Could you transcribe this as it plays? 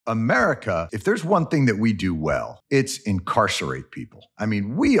America, if there's one thing that we do well, it's incarcerate people. I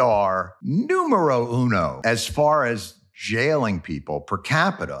mean, we are numero uno as far as jailing people per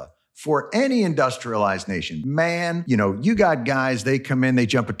capita for any industrialized nation. Man, you got guys, they come in, they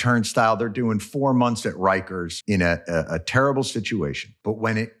jump a turnstile, they're doing 4 months at Rikers in a terrible situation. But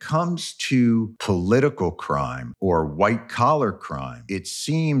when it comes to political crime or white collar crime, it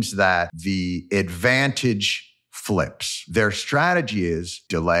seems that the advantage flips. Their strategy is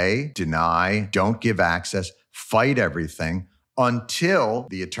delay, deny, don't give access, fight everything until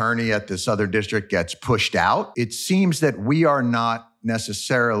the attorney at this other district gets pushed out. It seems that we are not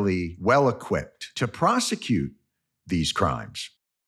necessarily well equipped to prosecute these crimes.